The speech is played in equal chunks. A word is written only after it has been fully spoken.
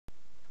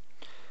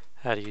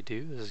How do you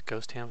do? This is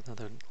Ghost Ham with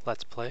another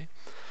Let's Play.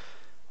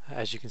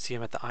 As you can see,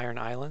 I'm at the Iron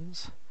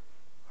Islands.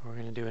 We're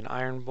going to do an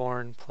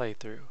Ironborn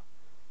playthrough.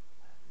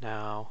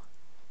 Now,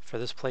 for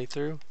this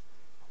playthrough,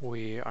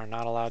 we are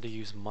not allowed to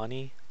use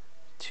money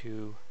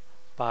to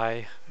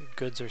buy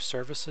goods or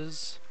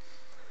services.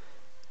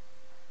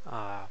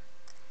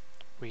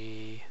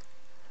 We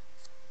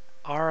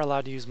are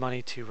allowed to use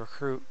money to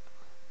recruit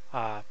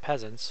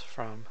peasants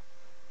from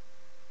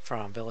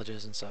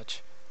villages and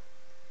such.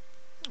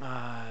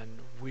 And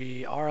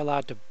we are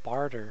allowed to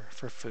barter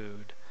for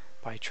food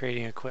by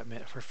trading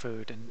equipment for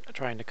food and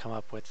trying to come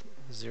up with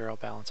zero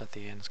balance at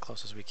the end as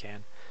close as we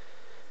can.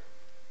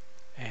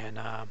 And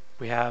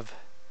we have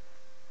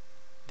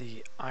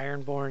the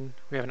Ironborn.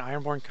 We have an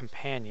Ironborn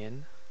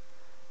companion,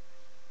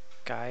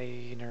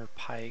 Gainer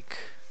Pike.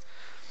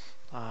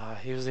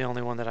 He was the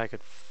only one that I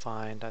could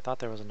find. I thought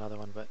there was another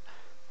one, but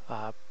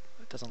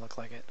it doesn't look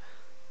like it.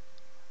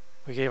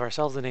 We gave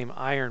ourselves the name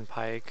Iron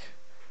Pike.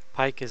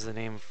 Pike is the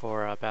name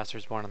for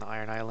bastards born on the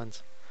Iron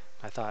Islands.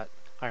 I thought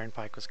Iron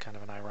Pike was kind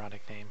of an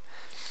ironic name.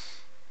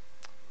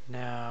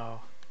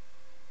 Now,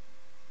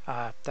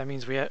 that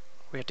means we have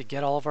to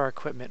get all of our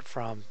equipment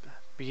from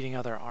beating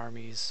other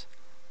armies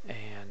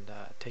and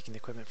taking the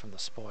equipment from the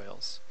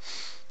spoils.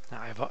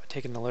 Now, I've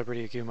taken the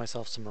liberty of giving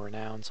myself some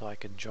renown so I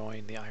could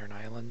join the Iron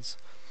Islands.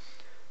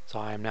 So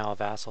I am now a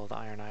vassal of the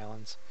Iron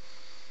Islands.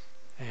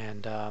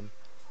 And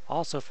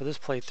also for this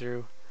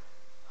playthrough,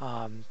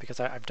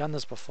 because I've done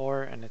this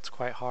before and it's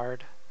quite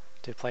hard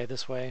to play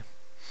this way,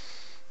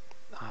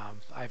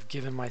 I've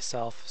given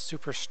myself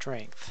super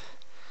strength.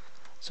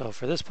 So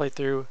for this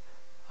playthrough,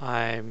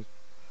 I'm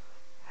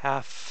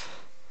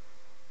half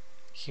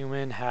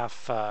human,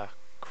 half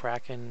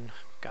Kraken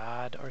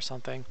god or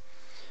something.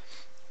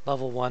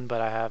 Level 1,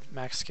 but I have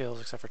max skills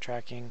except for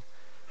tracking,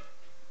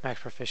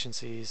 max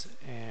proficiencies,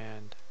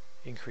 and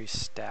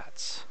increased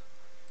stats.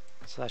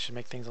 So that should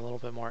make things a little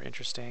bit more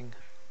interesting,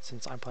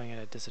 since I'm playing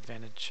at a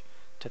disadvantage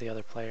to the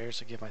other players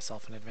to give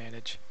myself an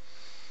advantage.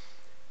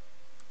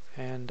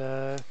 And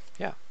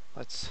yeah,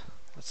 let's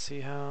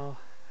see how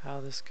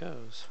this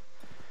goes.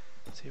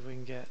 See if we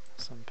can get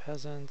some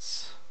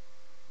peasants.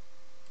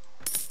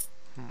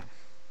 Now,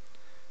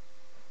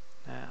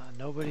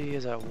 nobody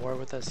is at war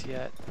with us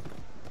yet,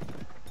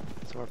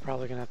 so we're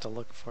probably gonna have to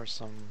look for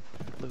some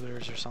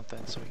looters or something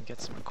so we can get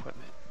some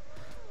equipment.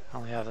 I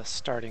only have the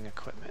starting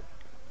equipment.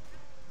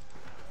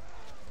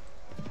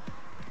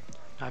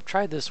 I've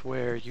tried this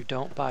where you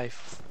don't buy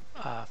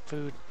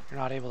food, you're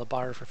not able to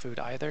barter for food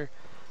either,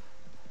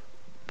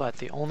 but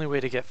the only way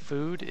to get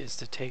food is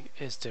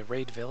to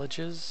raid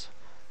villages,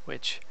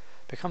 which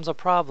becomes a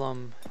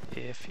problem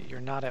if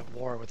you're not at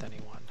war with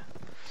anyone.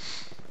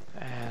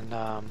 And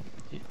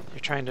you're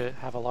trying to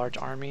have a large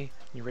army,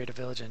 and you raid a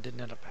village and didn't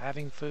end up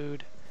having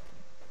food.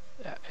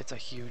 It's a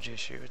huge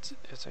issue.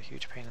 It's a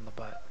huge pain in the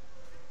butt.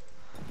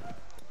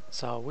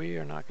 So we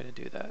are not going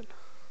to do that.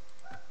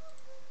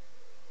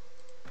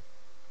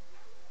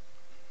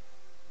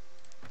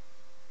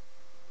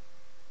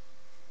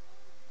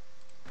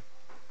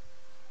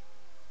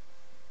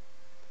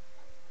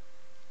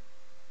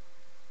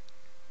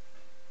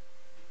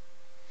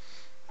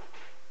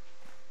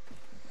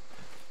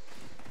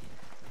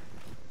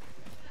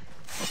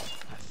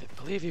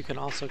 I believe you can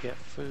also get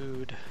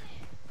food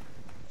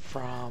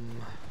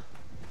from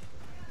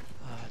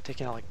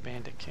taking out like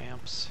bandit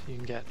camps. You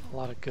can get a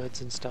lot of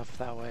goods and stuff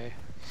that way.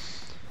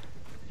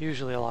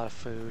 Usually a lot of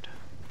food,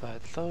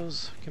 but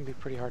those can be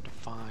pretty hard to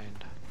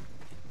find.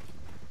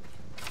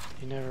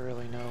 You never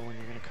really know when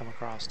you're going to come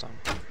across them.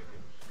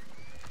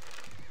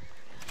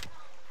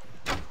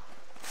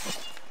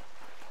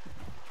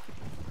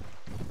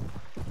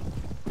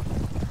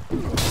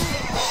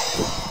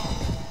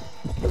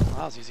 Well,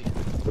 that was easy.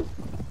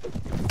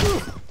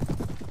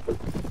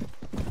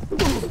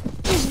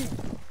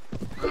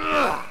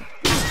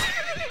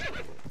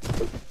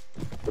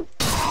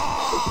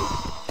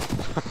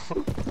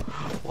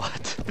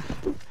 What?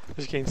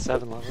 Just gained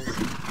 7 levels.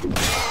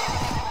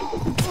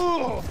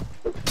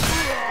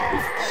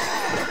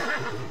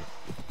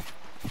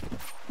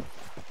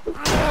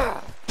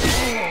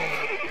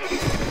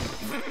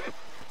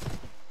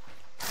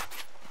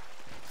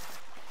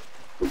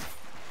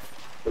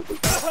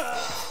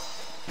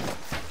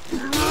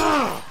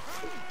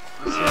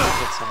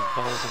 Some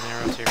bows and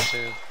arrows here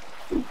too.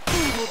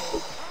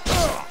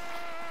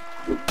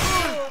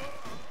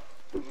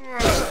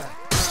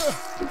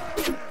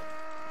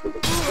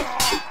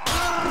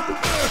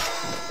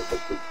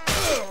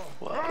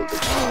 Whoa,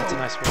 that's a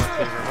nice war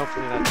cleaver.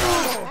 Hopefully that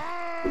drops.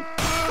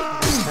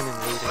 He's pending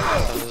looting,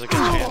 so there's a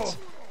good chance.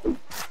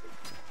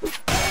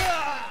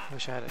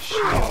 Wish I had a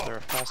shield or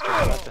a faster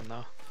weapon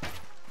though.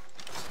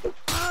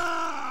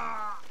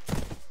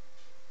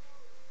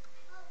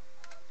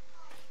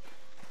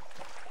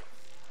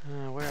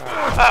 Where are we?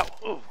 Oh!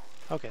 Ooh.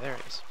 Okay, there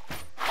it is.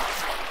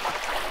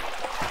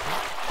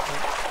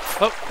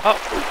 Oh! Oh!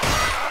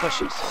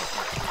 Bushes.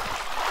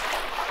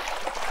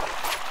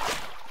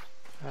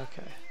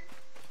 Okay.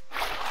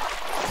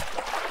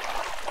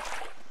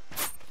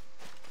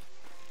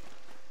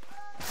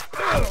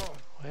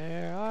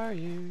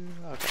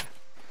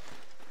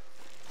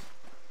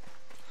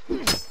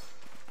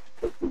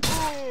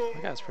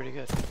 Yeah, it's pretty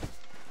good.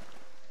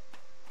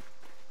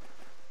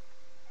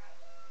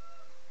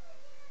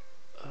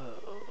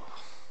 Oh,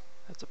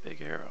 that's a big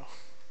arrow.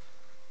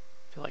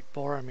 I feel like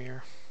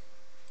Boromir.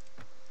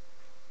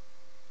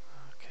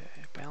 Okay,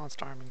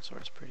 balanced arming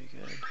sword's pretty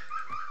good.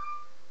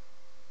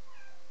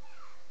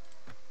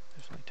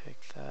 Definitely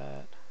take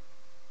that.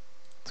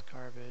 It's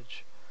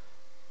garbage.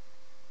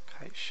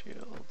 Kite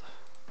shield.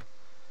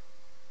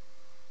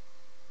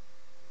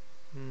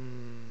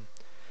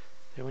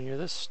 Yeah, when you're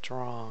this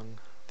strong,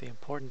 the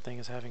important thing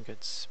is having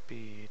good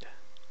speed.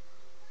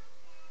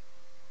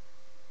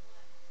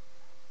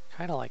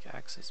 Kinda like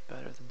axes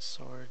better than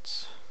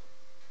swords.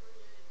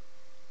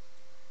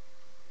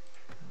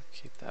 I'll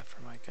keep that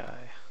for my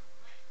guy.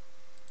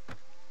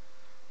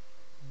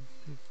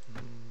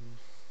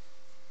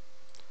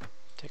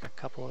 Take a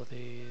couple of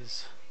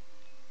these.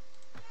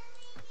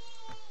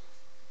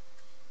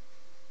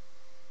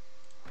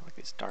 I like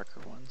these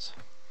darker ones.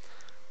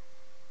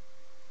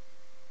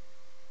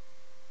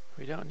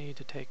 We don't need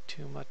to take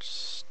too much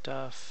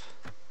stuff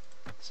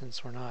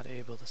since we're not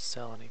able to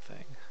sell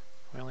anything.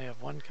 We only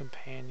have one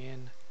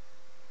companion.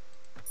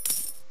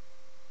 Looks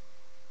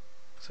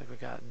like we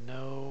got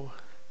no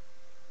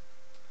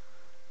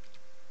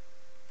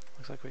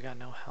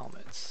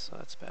helmets, so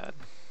that's bad.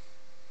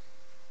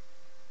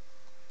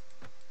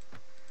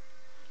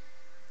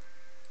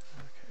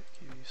 Okay,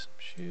 give you some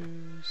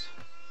shoes.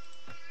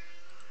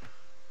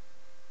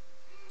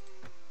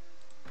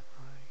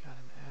 Oh, you got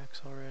an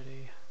axe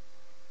already.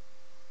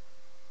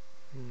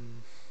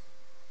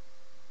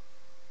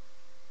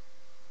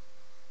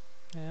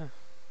 Yeah.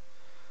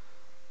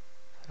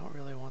 I don't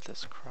really want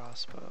this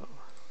crossbow.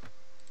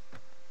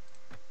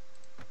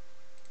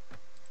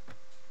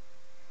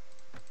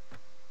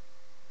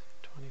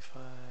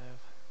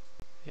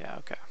 Yeah,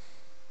 okay.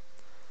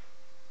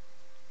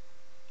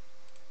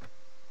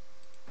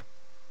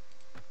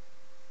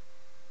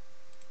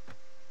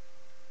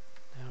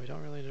 Now we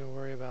don't really need to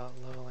worry about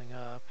leveling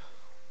up.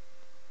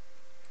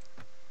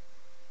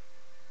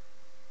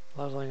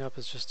 Leveling up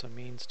is just a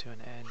means to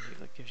an end.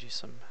 It gives you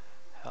some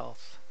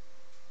health.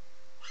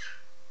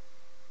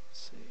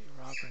 Let's see,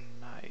 Robber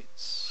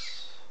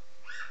Knights.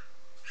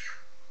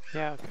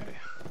 Yeah, okay.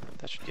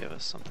 That should give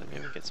us something.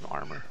 Maybe we get some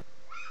armor.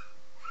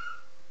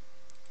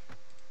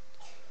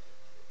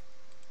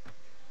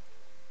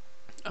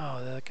 Oh,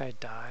 did that guy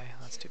die?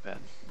 That's too bad.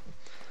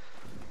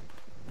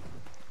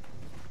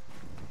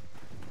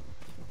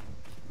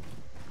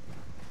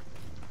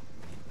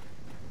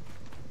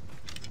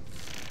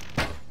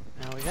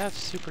 Now we have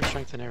super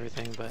strength and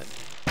everything, but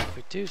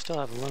we do still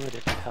have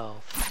limited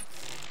health.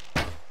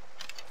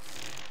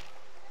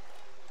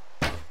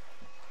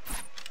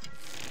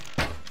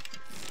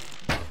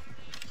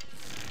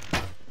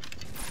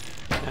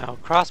 Now,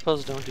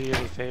 crossbows don't do you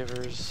any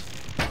favors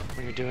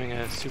when you're doing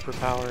a super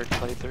powered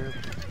playthrough,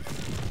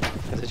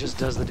 because it just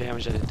does the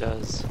damage that it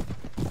does.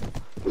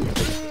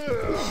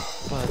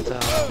 But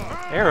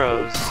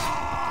arrows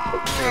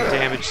can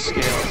damage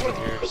scales with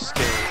your skills.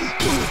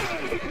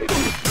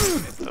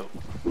 Oh.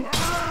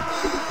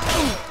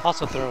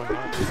 Also throwing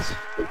weapons.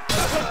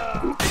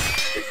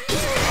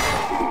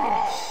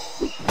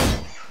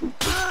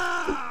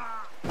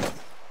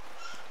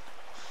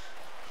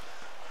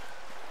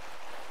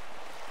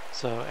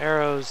 So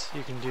arrows,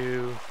 you can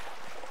do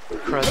a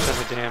crud ton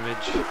of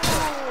damage.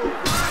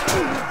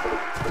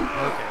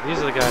 Okay, these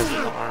are the guys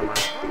with the armor.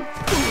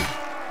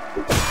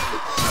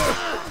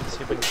 So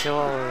you can kill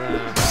all of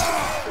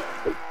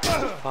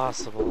them if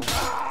possible.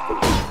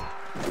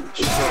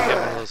 Should be able to get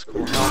one of those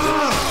cool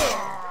helmets.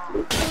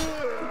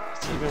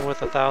 So even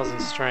with 1,000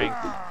 strength,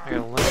 I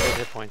got limited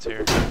hit points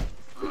here.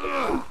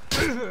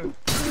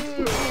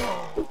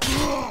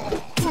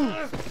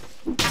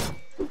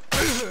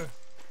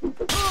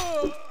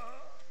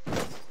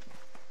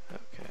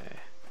 Okay.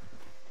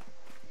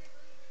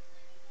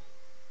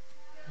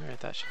 Alright,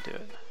 that should do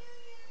it.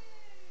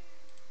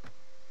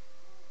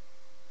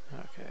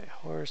 Okay,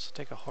 horse.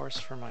 Take a horse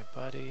for my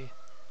buddy.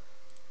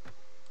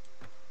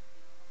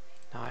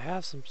 Now I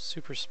have some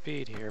super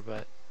speed here,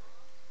 but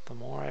the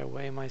more I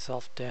weigh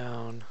myself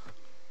down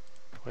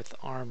with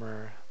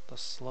armor, the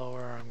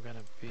slower I'm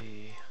gonna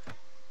be,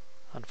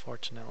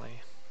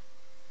 unfortunately.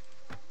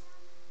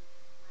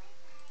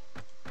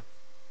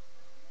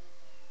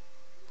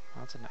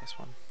 That's a nice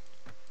one.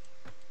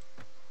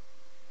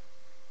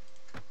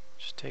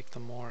 Just take the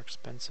more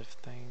expensive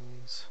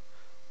things.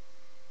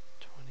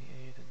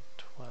 28 and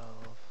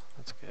 12.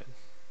 That's good.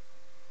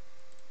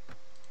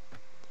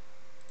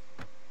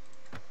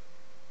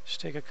 Just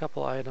take a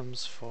couple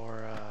items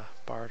for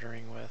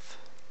bartering with.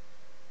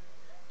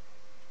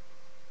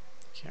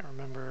 Can't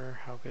remember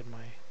how good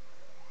my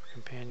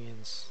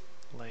companion's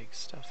leg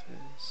stuff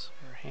is,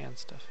 or hand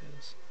stuff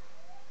is.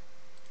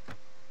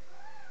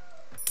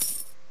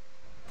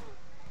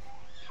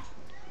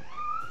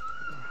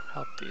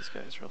 Help these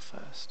guys real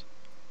fast.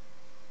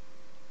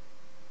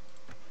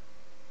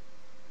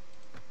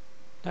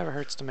 Never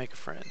hurts to make a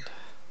friend.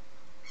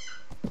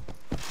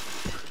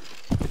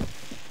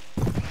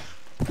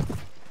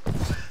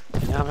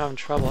 Now I'm having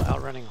trouble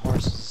outrunning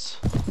horses.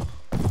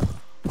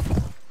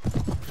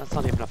 That's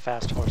not even a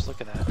fast horse.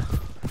 Look at that.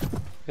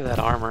 Look at that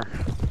armor.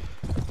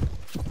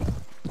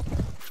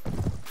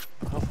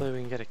 Hopefully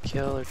we can get a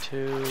kill or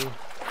two.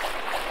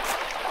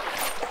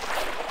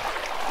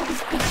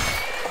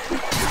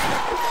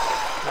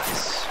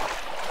 Nice.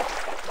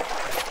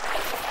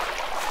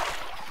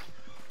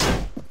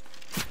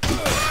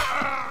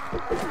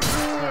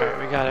 Alright,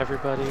 we got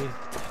everybody.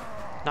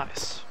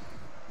 Nice.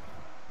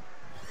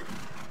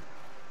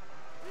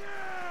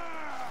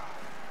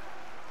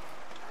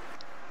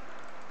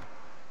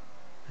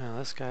 Now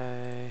this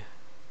guy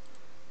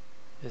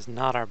is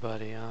not our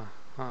buddy,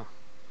 huh?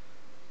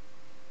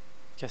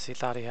 Guess he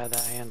thought he had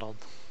that handled.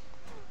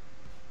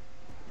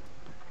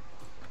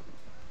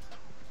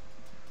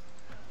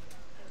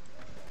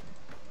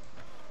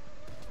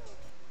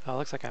 Oh,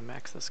 looks like I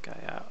maxed this guy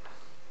out.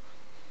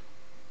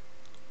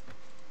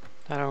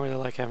 I don't really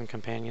like having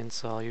companions,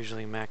 so I'll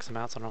usually max them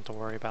out so I don't have to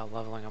worry about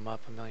leveling them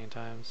up a million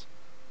times.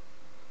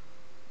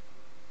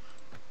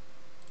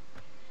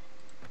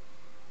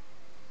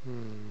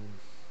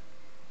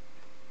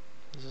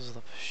 This is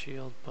the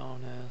shield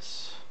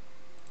bonus.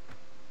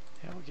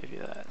 Yeah, we'll give you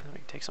that. Then we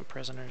can take some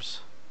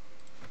prisoners.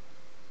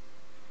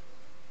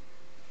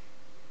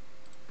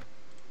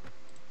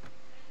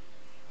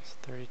 That's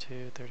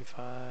 32,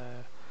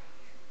 35.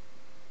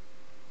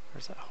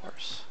 Where's that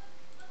horse?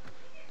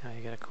 Now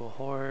you get a cool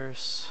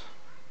horse.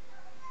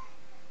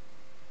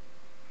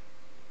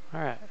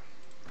 Alright.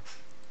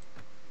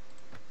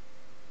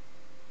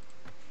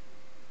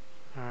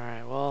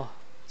 Alright, well,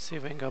 let's see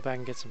if we can go back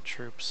and get some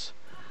troops.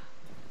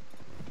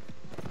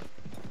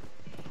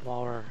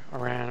 While we're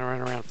running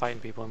around fighting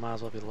people, we might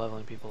as well be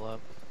leveling people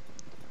up.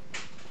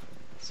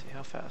 Let's see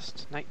how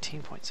fast.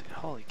 19.6.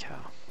 Holy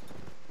cow.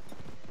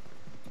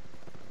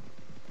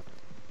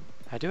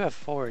 I do have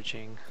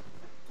foraging,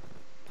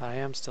 but I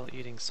am still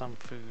eating some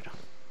food.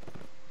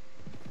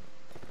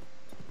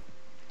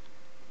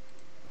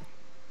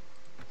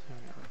 So I'm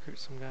gonna recruit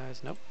some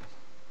guys. Nope.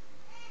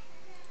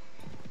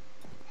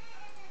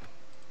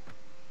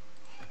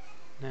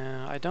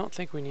 Now, I don't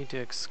think we need to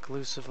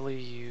exclusively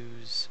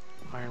use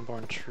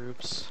Ironborn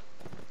troops.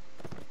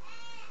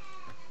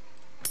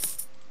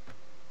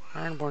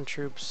 Ironborn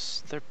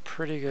troops, they're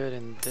pretty good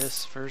in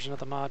this version of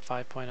the mod,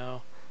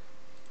 5.0.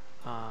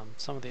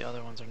 Some of the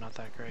other ones are not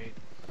that great.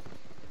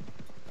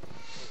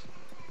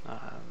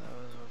 That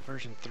was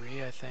version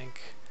 3, I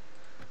think,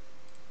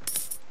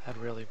 had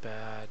really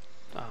bad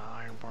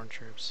Ironborn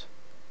troops.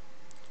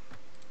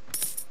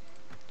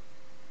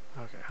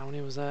 Okay, how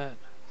many was that?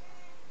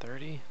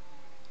 30?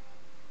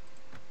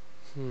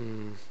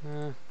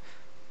 We're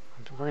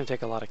going to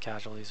take a lot of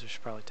casualties. We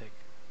should probably take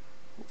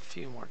a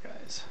few more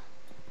guys.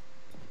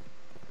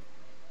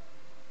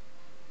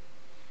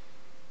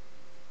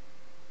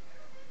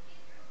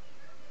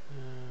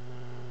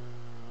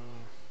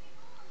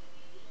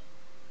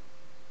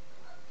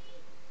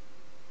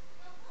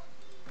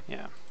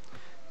 Yeah.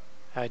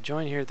 I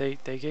joined here. They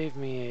gave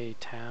me a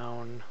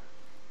town.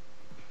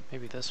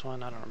 Maybe this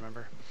one. I don't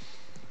remember.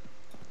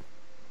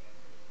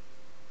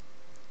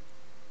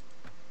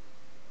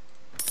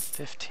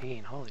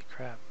 $15. Holy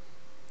crap.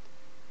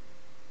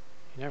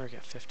 You never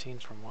get 15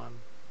 from one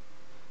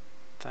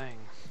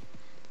thing.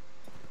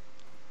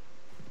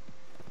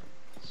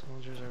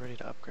 Soldiers are ready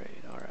to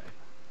upgrade. Alright.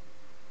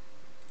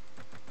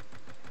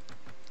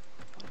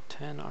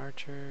 10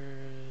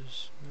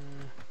 archers.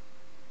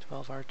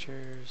 12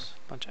 archers.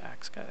 Bunch of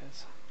axe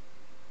guys.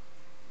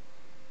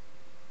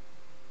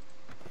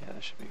 Yeah,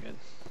 that should be good.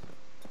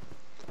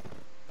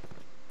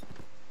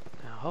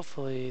 Now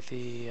hopefully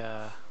the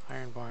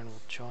Ironborn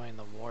will join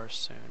the war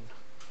soon.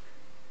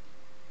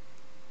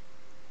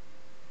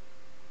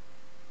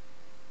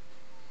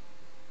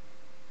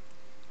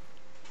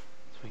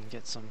 So we can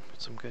get some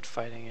good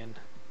fighting in.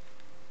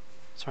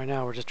 So right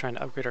now we're just trying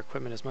to upgrade our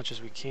equipment as much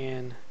as we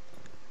can,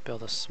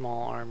 build a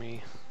small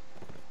army.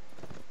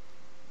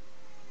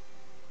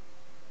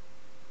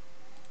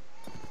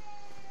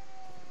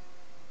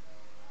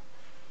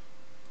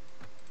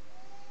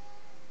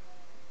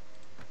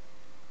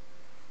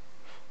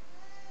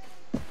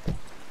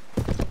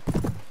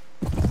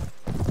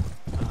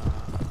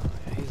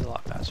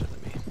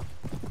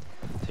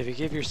 If you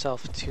give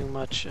yourself too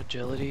much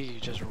agility, you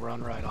just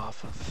run right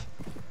off of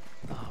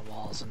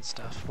walls and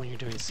stuff. When you're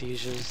doing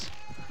sieges,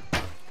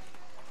 it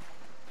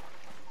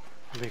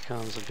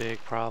becomes a big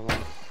problem.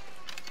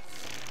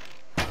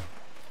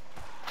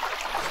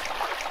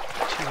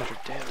 200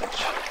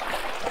 damage.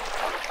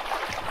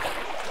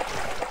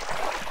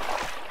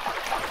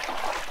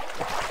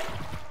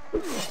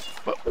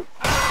 Whoa.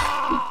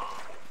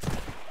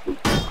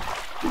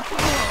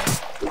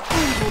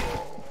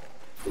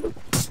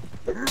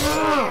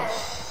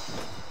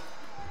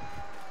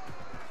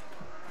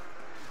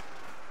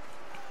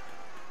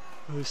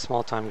 These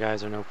small-time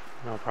guys are no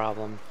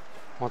problem.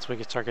 Once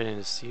we start getting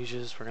into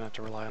sieges, we're gonna have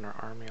to rely on our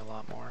army a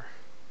lot more.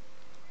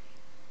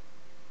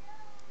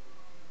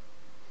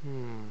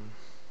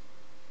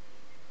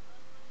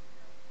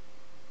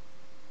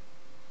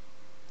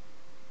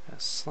 A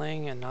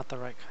sling and not the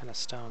right kind of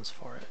stones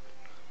for it.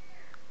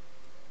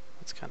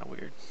 That's kind of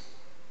weird.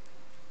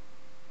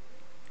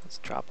 Let's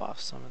drop off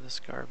some of this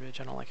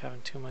garbage. I don't like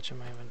having too much in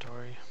my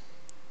inventory.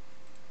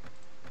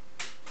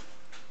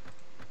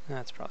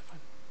 That's probably fine.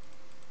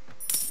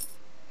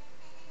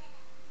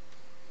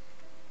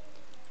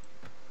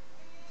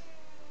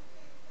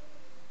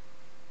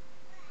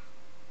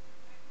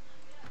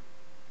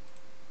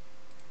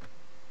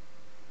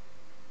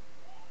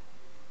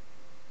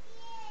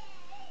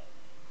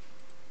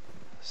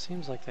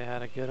 Seems like they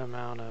had a good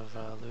amount of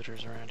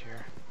looters around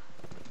here.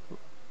 Ooh.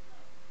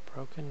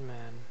 Broken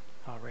men.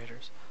 Oh,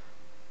 raiders.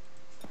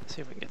 Let's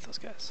see if we can get those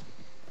guys.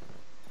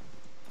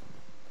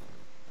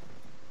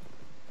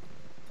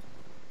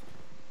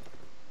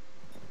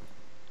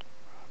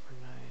 Robber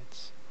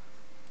knights.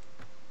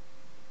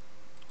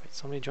 Wait,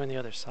 somebody joined the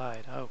other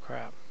side. Oh,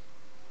 crap.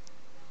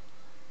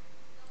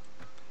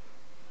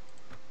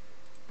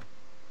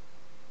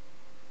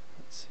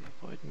 Let's see.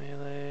 Void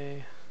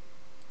melee.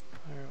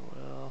 Fire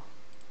will.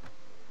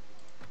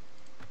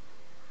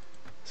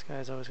 This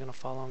guy's always going to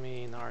follow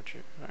me, and the archer,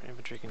 our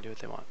infantry can do what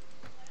they want.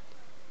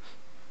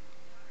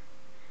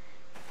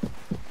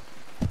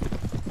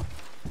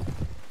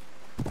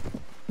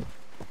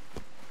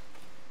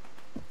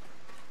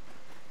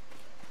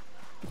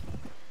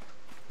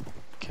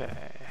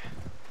 Okay.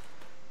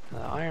 The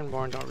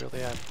Ironborn don't really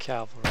have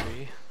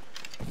cavalry,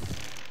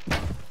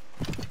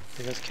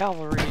 because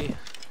cavalry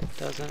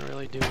doesn't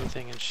really do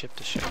anything in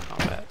ship-to-ship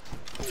combat.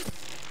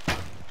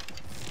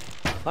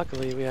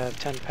 Luckily, we have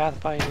 10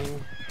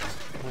 pathfinding.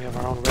 We have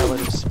our own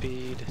relative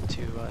speed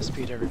to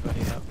speed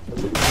everybody up.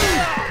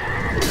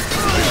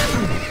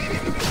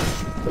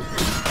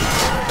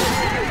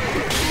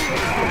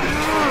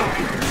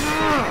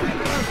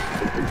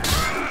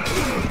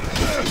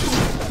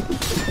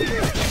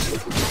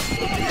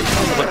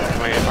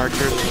 My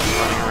archers are just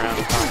running around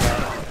in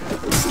combat.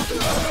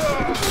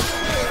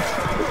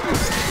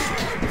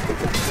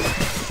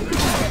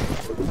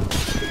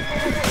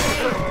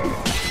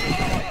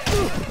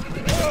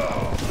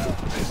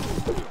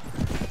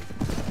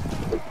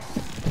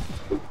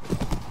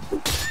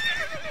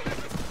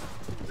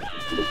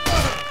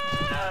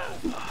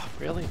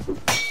 Really?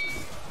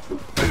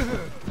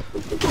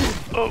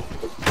 Oh!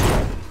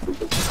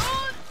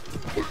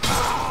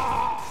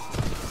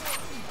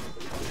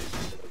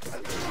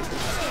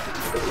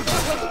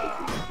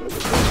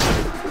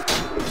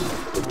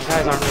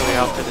 Guys aren't really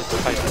outfitted to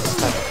fight this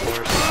type of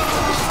force.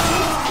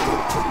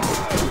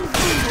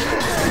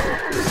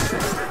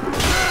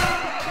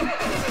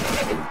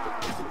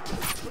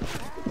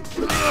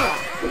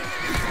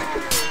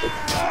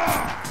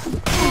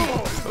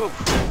 Oof.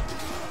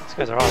 These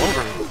guys are all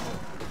over me.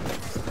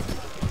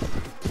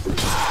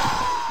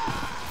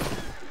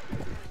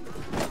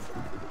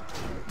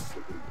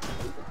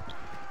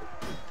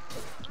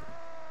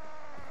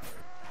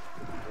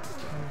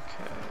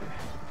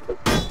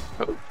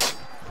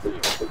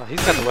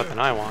 He's got the weapon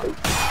I want.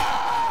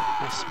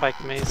 My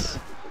spiked mace.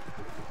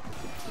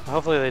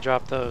 Hopefully they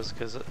drop those,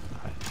 because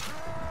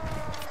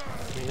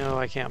you know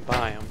I can't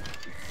buy them.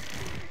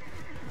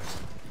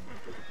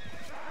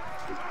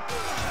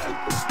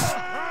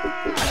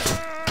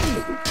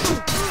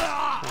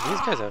 Now,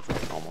 these guys have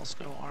like almost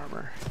no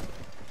armor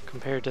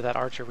compared to that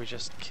archer we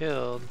just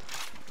killed.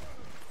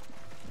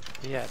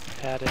 He had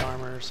padded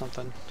armor or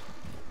something.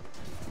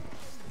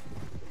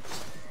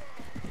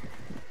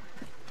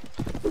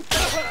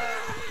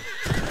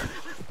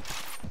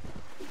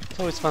 It's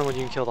always fun when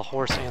you can kill the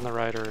horse and the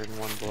rider in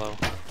one blow.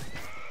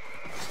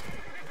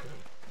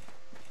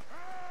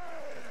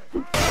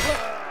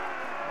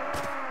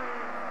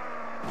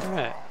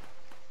 Alright.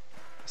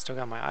 Still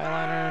got my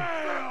eyeliner.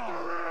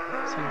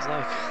 Seems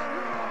like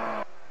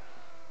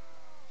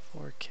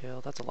 4 kill.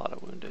 That's a lot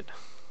of wounded.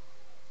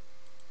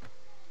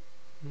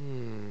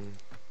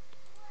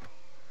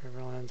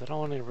 Riverlands. I don't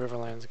want any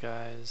Riverlands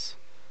guys.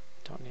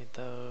 Don't need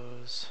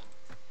those.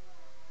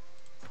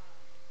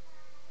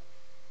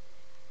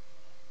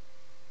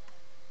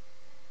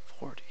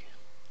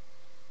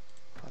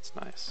 That's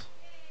nice.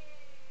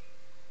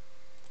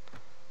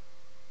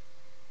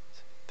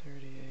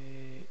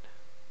 38.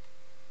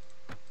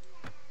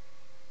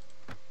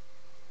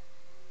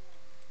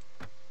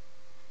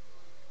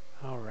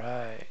 All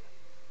right.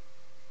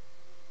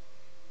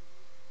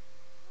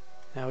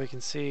 Now we can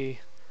see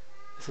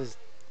this is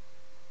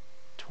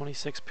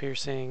 26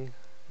 piercing,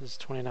 this is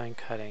 29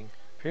 cutting.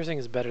 Piercing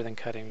is better than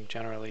cutting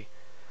generally.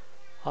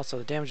 Also,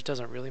 the damage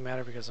doesn't really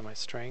matter because of my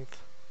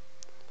strength.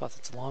 Plus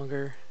it's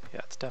longer.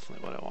 Yeah, it's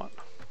definitely what I want.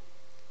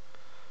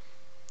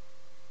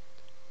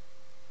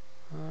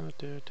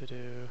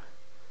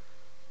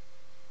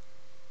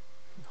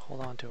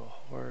 Hold on to a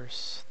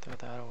horse, throw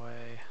that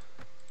away.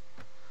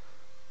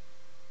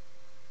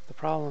 The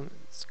problem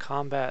is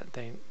combat,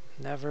 they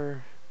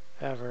never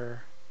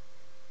ever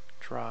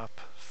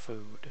drop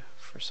food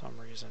for some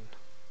reason.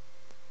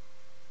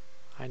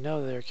 I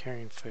know they're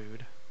carrying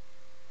food.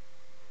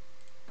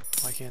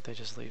 Why can't they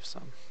just leave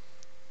some?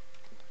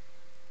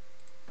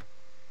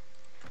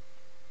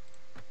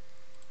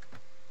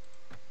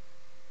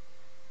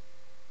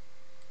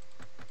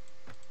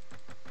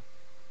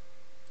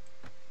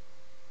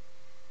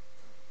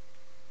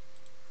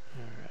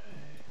 Alright.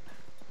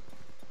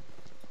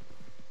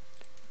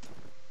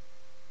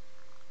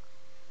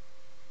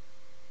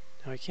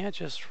 we can't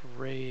just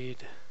raid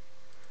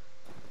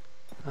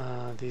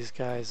these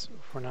guys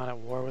if we're not at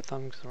war with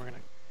them, because we're going to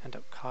end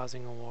up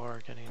causing a war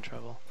or getting in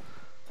trouble.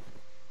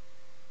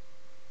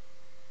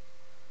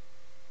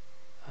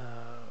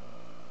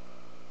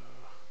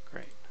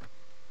 Great.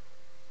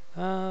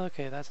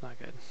 Okay, that's not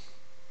good.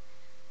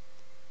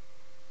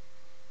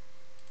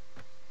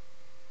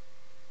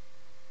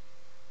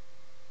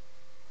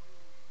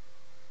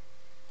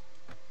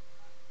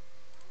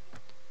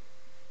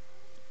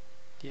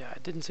 Yeah, I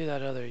didn't see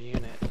that other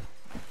unit.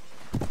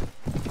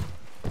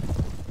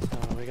 So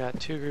we got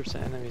 2 groups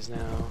of enemies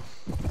now.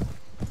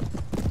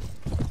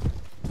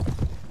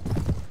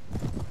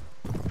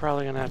 What we're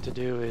probably gonna have to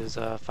do is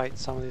fight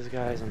some of these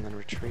guys and then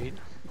retreat.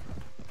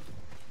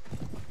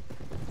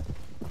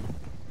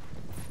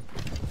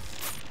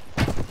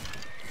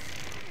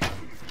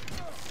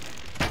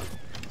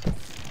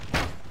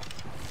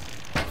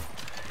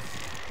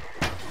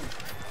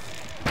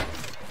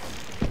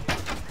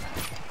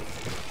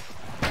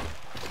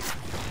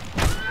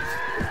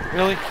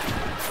 Really?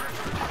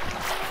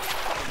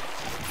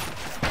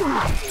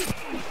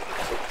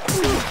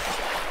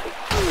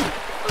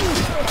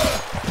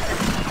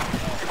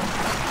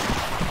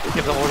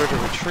 Give the order to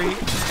retreat,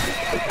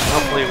 and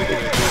hopefully we can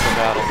lose the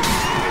battle.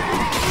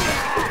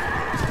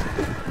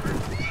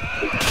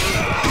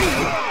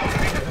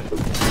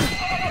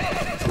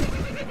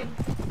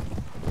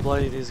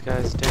 Bloody these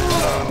guys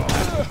down.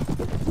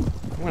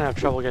 I'm gonna have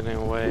trouble getting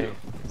away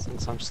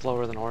since I'm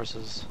slower than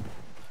horses.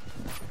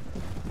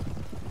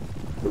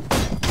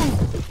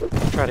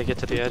 Try to get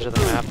to the edge of the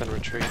map and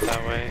retreat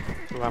that way.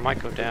 Ooh, I might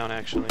go down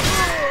actually.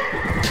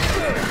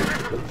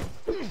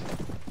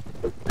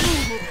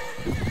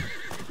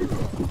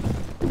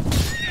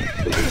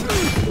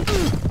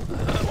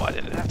 Why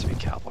did it have to be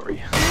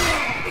cavalry?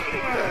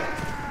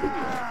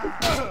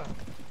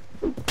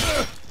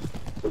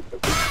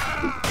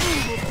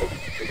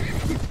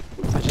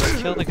 I just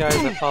killed the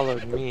guys that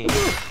followed me.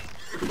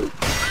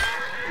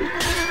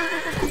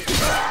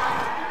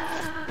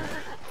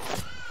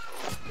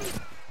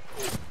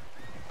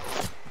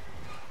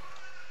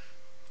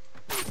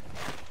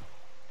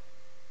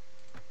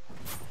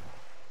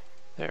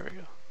 There we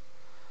go.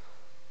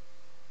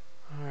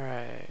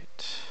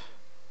 Alright.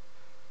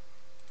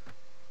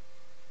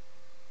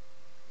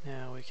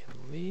 Now we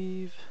can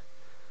leave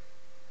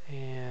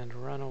and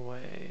run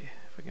away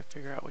if we can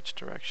figure out which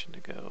direction to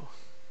go.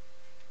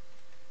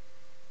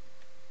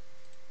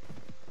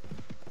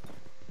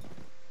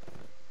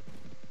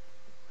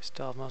 We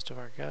still have most of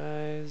our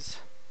guys.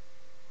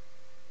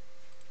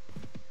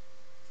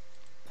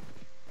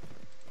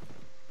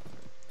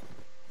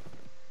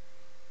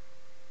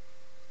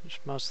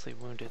 Just mostly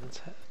wounded.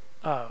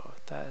 Oh,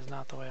 that is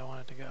not the way I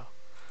wanted to go.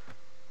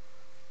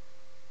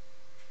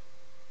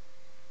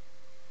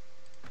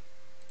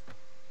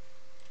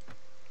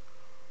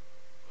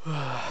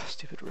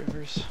 Stupid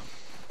rivers.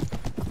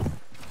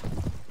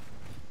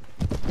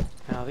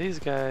 Now these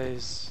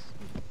guys...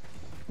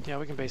 Yeah,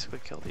 we can basically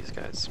kill these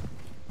guys.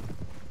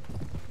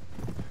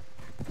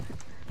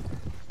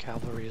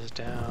 Cavalry is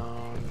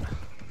down.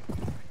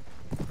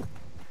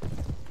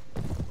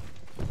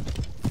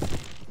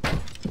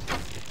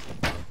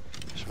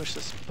 Just wish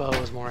this bow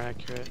was more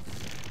accurate.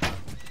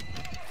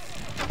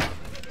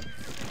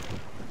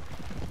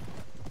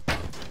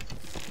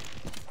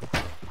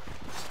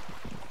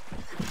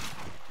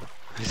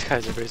 These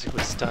guys are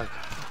basically stuck.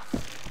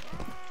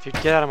 If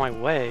you'd get out of my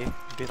way,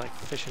 it'd be like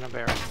fish in a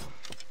barrel.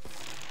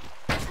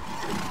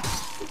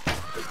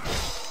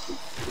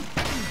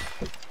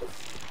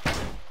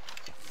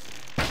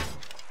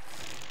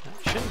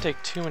 It shouldn't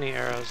take too many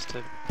arrows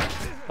to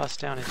bust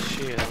down his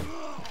shield.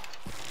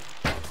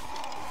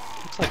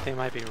 Looks like they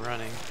might be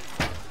running.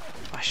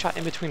 I shot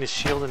in between his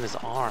shield and his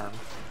arm.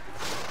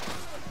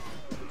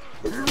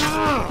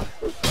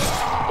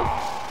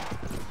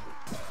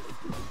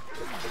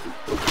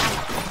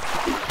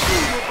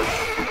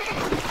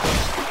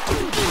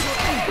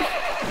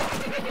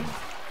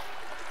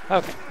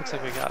 Okay, looks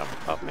like we got him.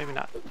 Oh, maybe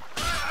not. Where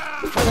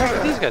the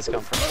heck did these guys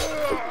come from?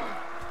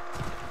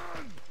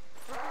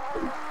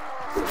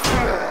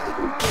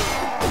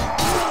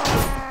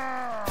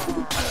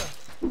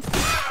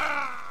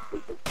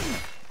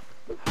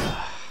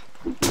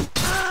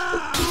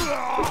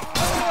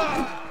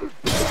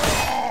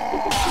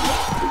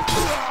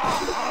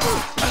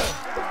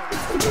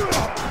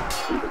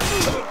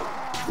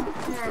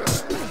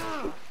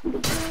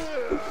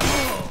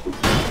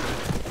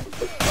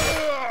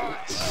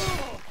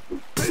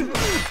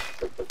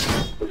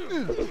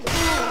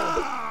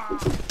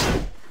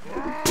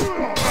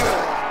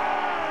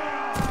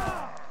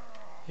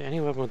 Yeah,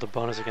 any weapon with a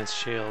bonus against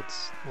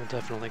shields will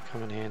definitely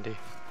come in handy.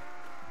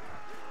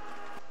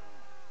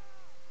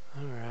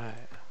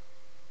 Alright.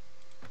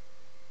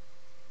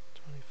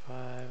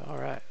 25,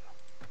 alright.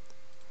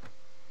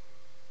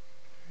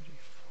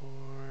 34,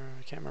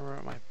 I can't remember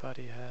what my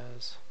buddy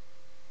has.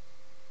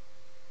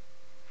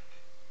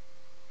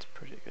 It's a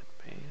pretty good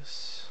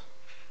base.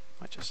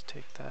 Might just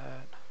take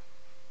that.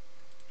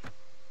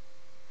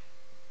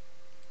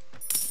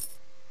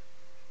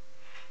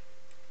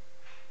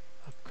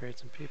 upgrade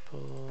some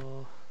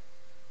people.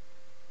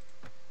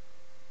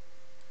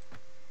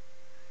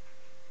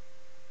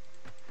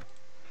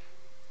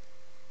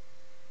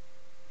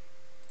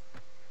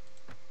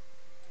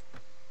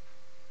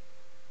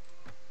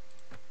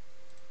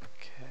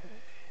 Okay,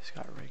 he's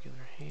got a regular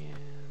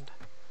hand.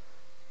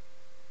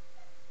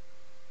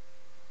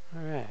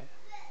 Alright.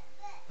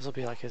 This will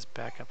be like his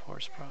backup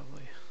horse,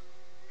 probably.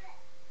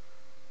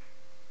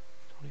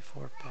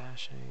 24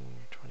 bashing,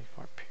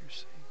 24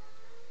 piercing.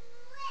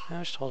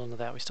 I'll just hold on to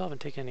that. We still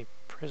haven't taken any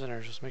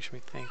prisoners, just makes me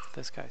think that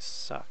this guy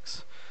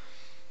sucks.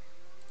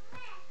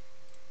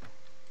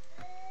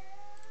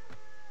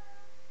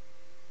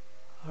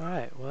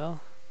 Alright,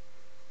 well,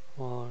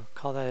 we'll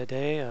call that a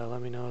day.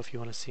 Let me know if you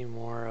want to see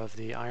more of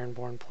the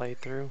Ironborn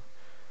playthrough.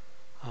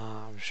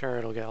 I'm sure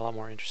it'll get a lot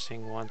more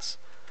interesting once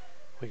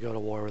we go to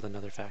war with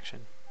another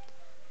faction.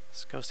 This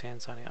is Ghost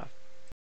Hand signing off.